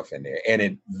stuff in there. And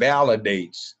it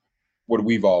validates what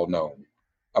we've all known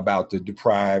about the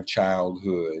deprived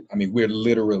childhood. I mean, we're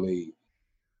literally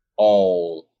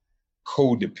all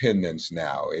codependents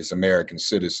now as American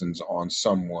citizens on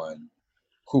someone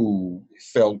who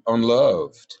felt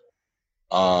unloved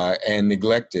and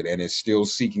neglected, and is still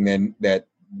seeking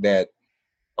that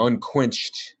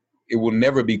unquenched, it will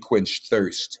never be quenched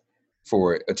thirst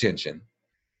for attention,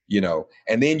 you know.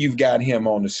 And then you've got him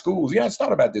on the schools. I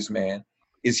thought about this, man.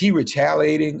 Is he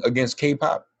retaliating against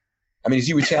K-pop? I mean, is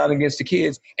he retaliating against the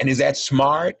kids? And is that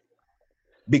smart?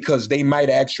 Because they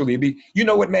might actually be, you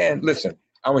know what, man, listen,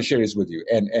 I want to share this with you.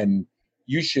 And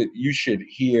you should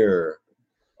hear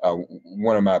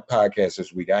one of my podcasts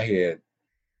this week. I had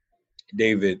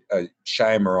David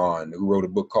Scheimer on, who wrote a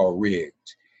book called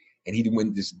Rigged. And he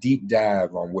went this deep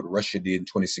dive on what Russia did in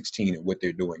 2016 and what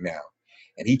they're doing now.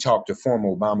 And he talked to former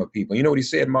Obama people. You know what he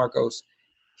said, Marcos?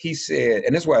 He said,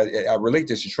 and that's why I relate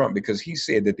this to Trump, because he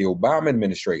said that the Obama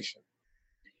administration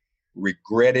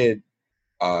regretted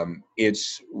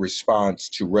its response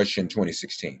to Russia in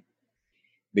 2016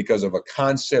 because of a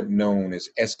concept known as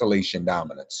escalation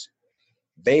dominance.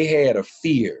 They had a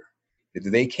fear that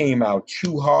if they came out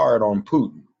too hard on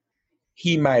Putin,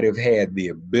 he might have had the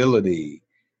ability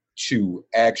to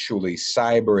actually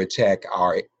cyber attack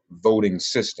our voting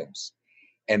systems.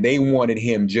 And they wanted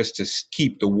him just to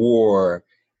keep the war,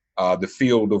 the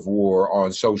field of war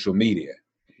on social media.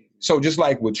 So just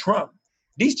like with Trump,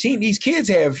 these kids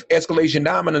have escalation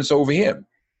dominance over him.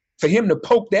 For him to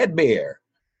poke that bear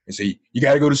and say, you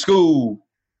got to go to school,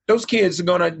 those kids are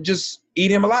going to just eat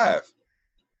him alive.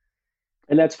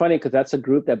 And that's funny because that's a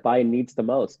group that Biden needs the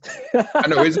most. I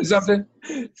know, isn't it something?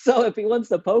 So if he wants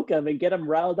to poke him and get him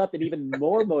riled up and even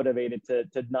more motivated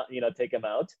to not, take him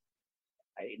out,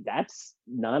 that's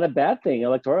not a bad thing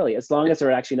electorally, as long as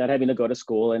they're actually not having to go to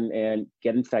school and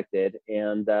get infected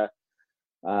and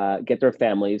get their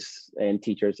families and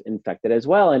teachers infected as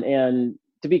well. And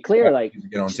to be clear, like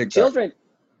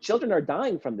children are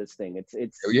dying from this thing.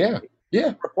 It's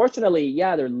yeah. Proportionally,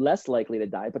 they're less likely to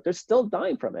die, but they're still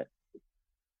dying from it.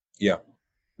 Yeah,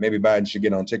 maybe Biden should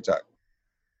get on TikTok.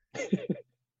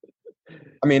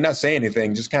 I mean, not say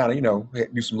anything, just kind of,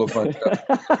 do some little fun stuff.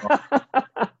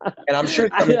 And I'm sure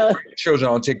children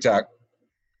on TikTok,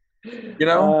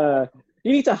 You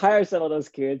need to hire some of those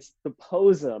kids to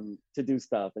pose them to do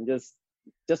stuff. And just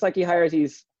like he hires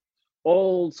these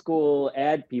old school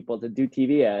ad people to do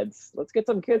TV ads, let's get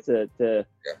some kids to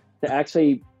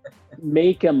actually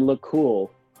make him look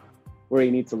cool where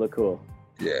he needs to look cool.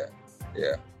 Yeah.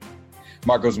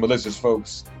 Marcos Melissas,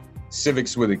 folks.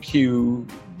 Civics with a Q,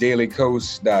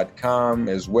 dailycoast.com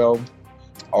as well.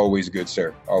 Always good,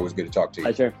 sir. Always good to talk to you.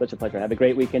 Pleasure. Have a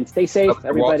great weekend. Stay safe,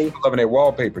 everybody. Loving that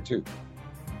wallpaper, too.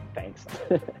 Thanks.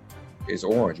 It's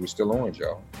orange. We're still orange,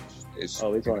 y'all. It's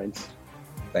always orange.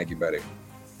 Thank you, buddy.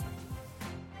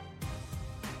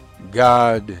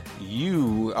 God,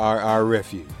 you are our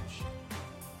refuge.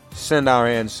 Send our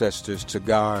ancestors to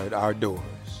guard our doors.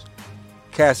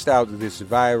 Cast out this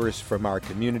virus from our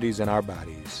communities and our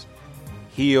bodies.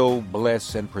 Heal,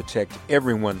 bless, and protect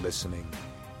everyone listening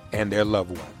and their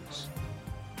loved ones.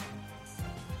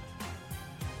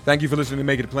 Thank you for listening to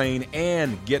Make It Plain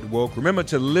and Get Woke. Remember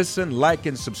to listen, like,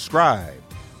 and subscribe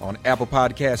on Apple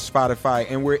Podcasts, Spotify,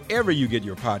 and wherever you get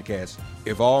your podcasts.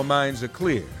 If all minds are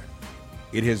clear,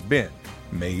 it has been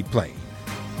made plain.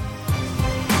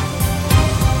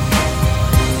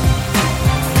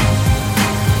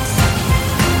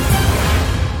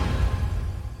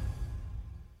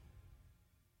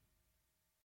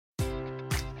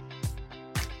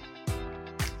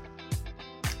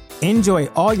 Enjoy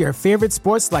all your favorite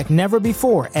sports like never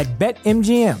before at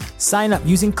BetMGM. Sign up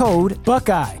using code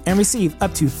Buckeye and receive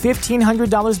up to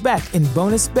 $1,500 back in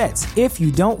bonus bets if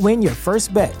you don't win your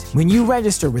first bet. When you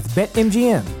register with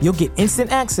BetMGM, you'll get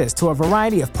instant access to a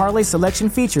variety of parlay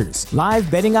selection features, live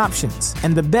betting options,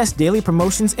 and the best daily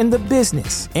promotions in the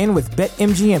business. And with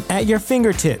BetMGM at your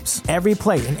fingertips, every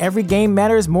play and every game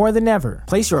matters more than ever.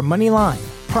 Place your money line,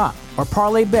 prop, or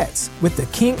parlay bets with the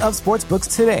king of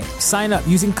sportsbooks today. Sign up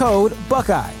using code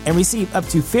Buckeye and receive up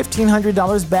to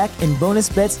 $1,500 back in bonus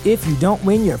bets if you don't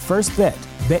win your first bet.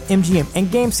 BetMGM and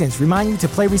GameSense remind you to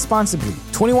play responsibly.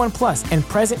 21 plus and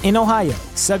present in Ohio,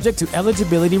 subject to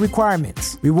eligibility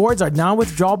requirements. Rewards are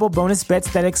non-withdrawable bonus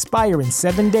bets that expire in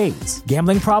 7 days.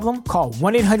 Gambling problem? Call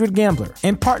 1-800-GAMBLER.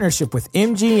 In partnership with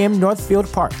MGM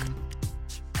Northfield Park.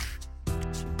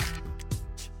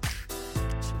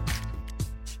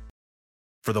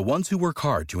 For the ones who work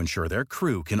hard to ensure their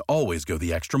crew can always go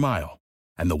the extra mile,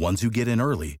 and the ones who get in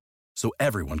early so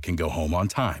everyone can go home on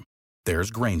time,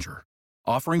 there's Grainger,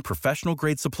 offering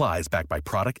professional-grade supplies backed by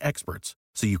product experts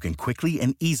so you can quickly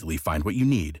and easily find what you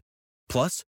need.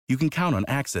 Plus, you can count on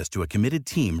access to a committed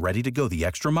team ready to go the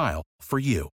extra mile for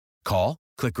you. Call,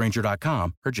 click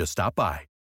Grainger.com, or just stop by.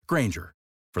 Grainger,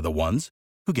 for the ones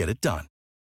who get it done.